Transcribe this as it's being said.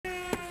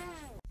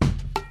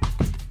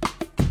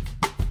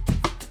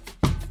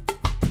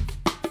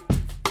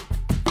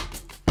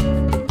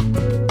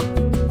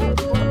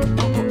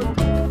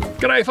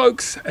G'day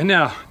folks, and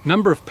now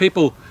number of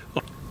people,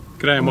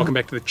 g'day and welcome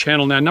back to the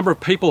channel. Now a number of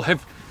people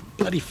have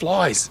bloody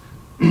flies.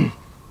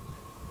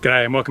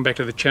 G'day and welcome back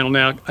to the channel.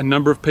 Now a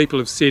number of people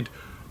have said,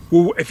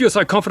 well, if you're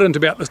so confident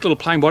about this little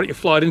plane, why don't you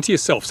fly it into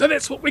yourself? So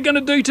that's what we're going to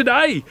do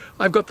today.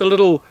 I've got the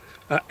little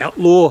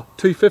Outlaw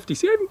 250.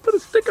 See, I even put a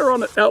sticker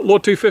on it. Outlaw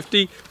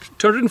 250,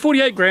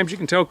 248 grams. You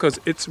can tell because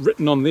it's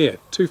written on there,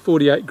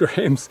 248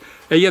 grams.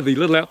 Yeah, the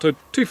little Outlaw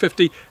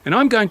 250. And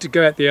I'm going to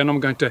go out there and I'm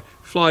going to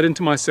fly it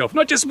into myself.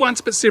 Not just once,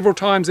 but several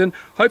times. And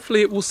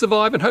hopefully it will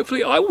survive and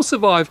hopefully I will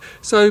survive.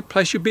 So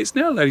place your bets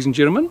now, ladies and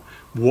gentlemen.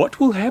 What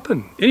will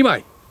happen?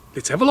 Anyway,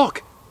 let's have a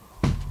look.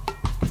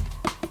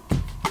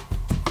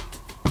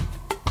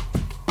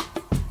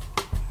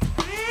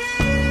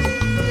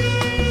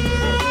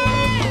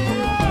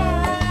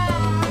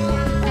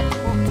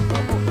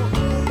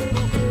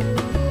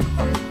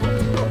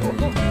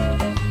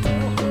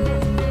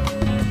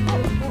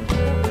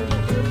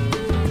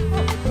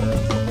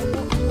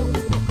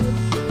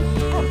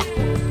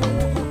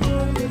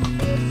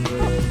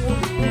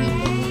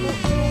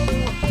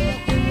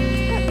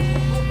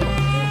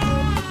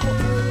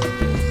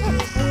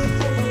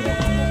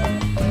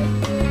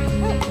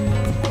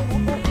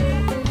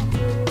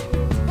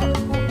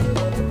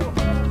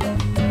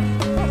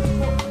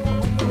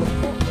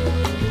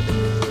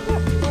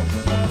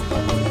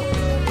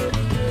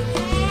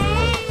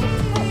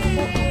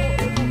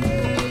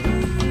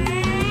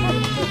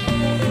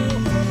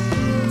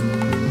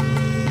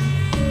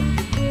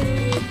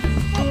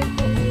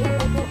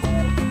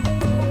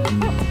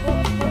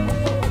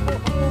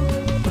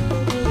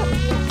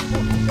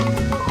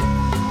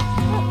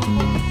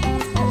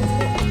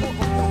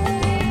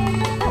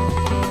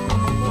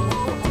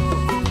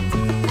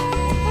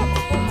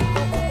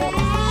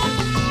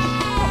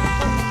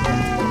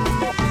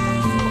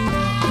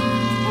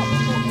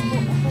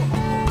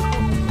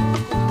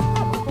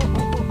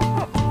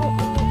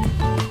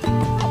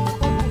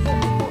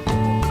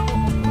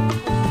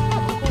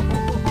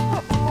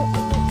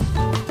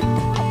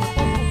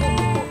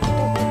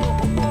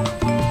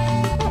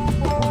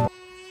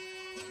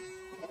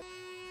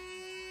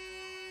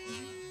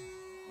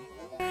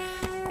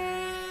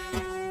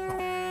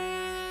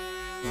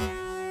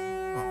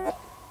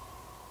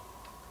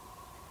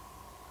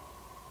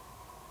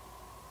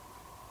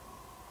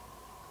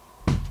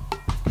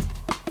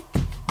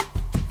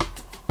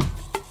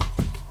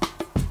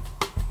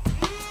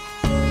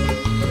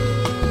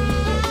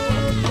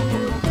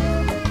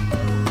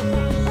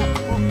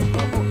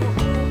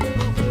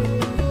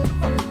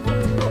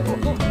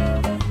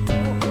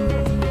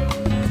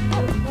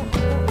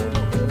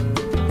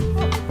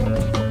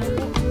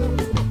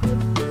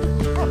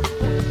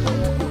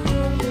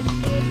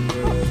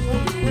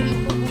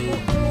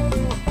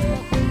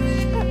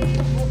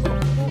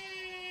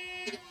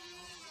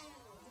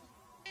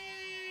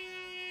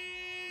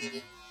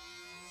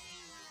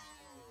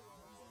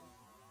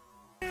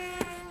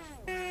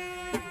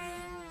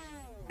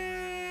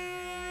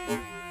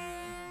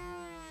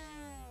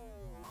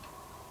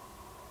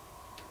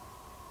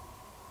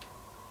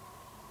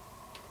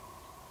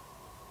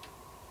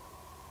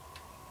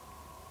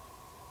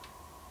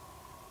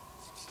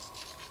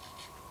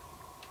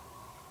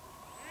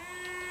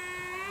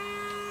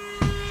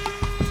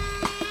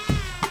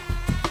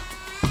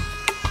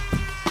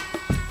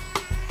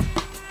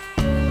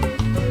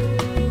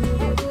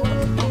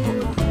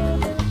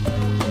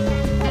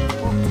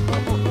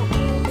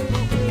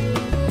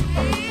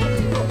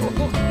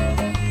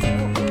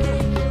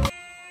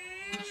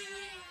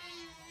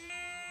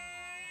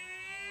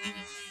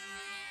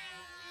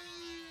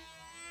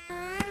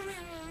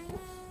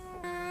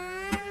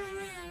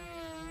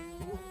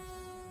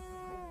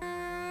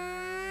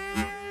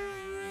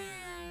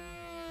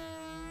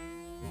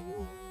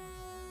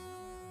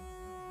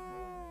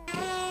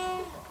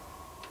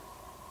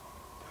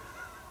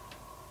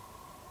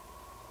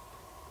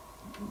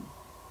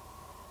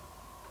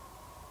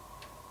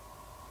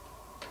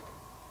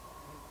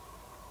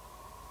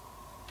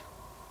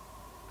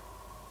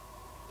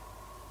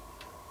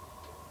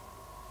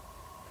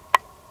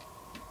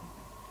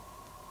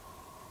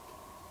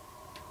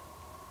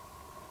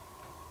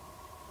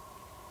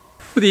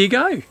 Well, there you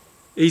go.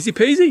 Easy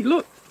peasy.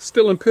 Look,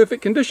 still in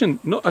perfect condition.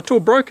 Not at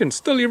all broken.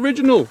 Still the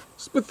original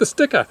with the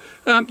sticker.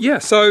 Yeah,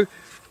 so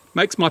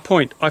makes my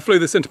point. I flew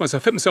this into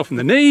myself, hit myself in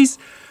the knees.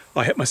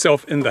 I hit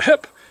myself in the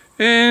hip.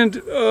 And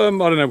I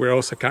don't know where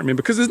else, I can't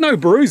remember. Because there's no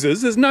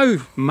bruises, there's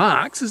no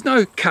marks, there's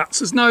no cuts,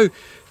 there's no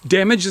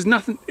damage, there's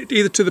nothing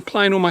either to the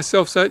plane or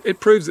myself. So it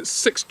proves that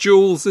 6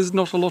 joules is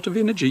not a lot of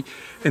energy.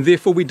 And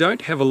therefore we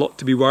don't have a lot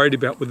to be worried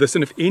about with this.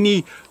 And if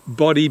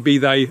anybody, be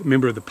they a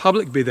member of the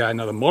public, be they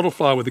another model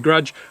flyer with a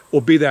grudge,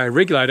 or be they a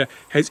regulator,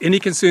 has any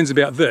concerns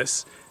about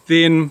this,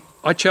 then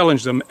I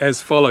challenge them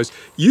as follows.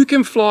 You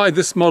can fly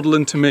this model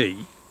into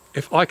me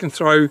if I can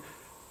throw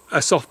a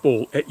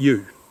softball at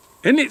you.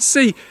 And let's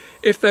see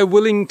if they're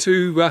willing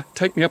to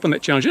take me up on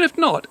that challenge. And if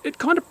not, it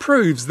kind of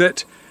proves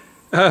that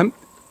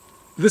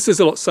this is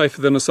a lot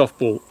safer than a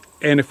softball.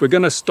 And if we're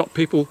going to stop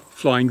people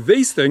flying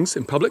these things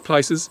in public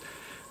places,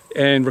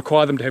 and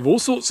require them to have all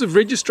sorts of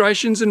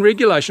registrations and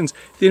regulations,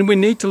 then we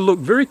need to look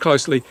very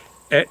closely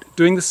at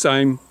doing the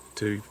same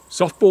to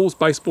softballs,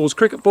 baseballs,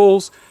 cricket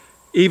balls,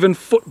 even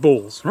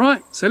footballs,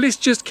 right? So let's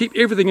just keep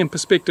everything in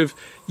perspective.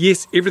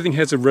 Yes, everything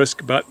has a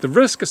risk, but the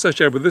risk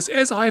associated with this,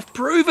 as I have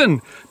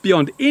proven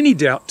beyond any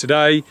doubt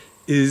today,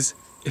 is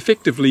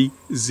effectively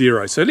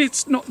zero. So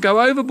let's not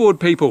go overboard,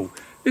 people.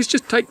 Let's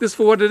just take this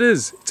for what it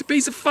is. It's a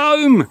piece of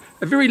foam,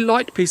 a very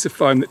light piece of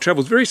foam that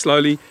travels very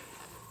slowly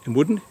and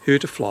wouldn't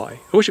hurt a fly.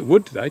 I wish it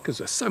would today because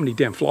there's so many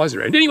damn flies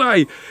around.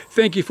 Anyway,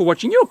 thank you for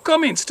watching. Your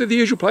comments to the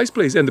usual place,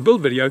 please. And the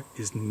build video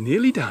is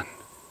nearly done.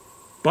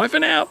 Bye for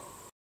now.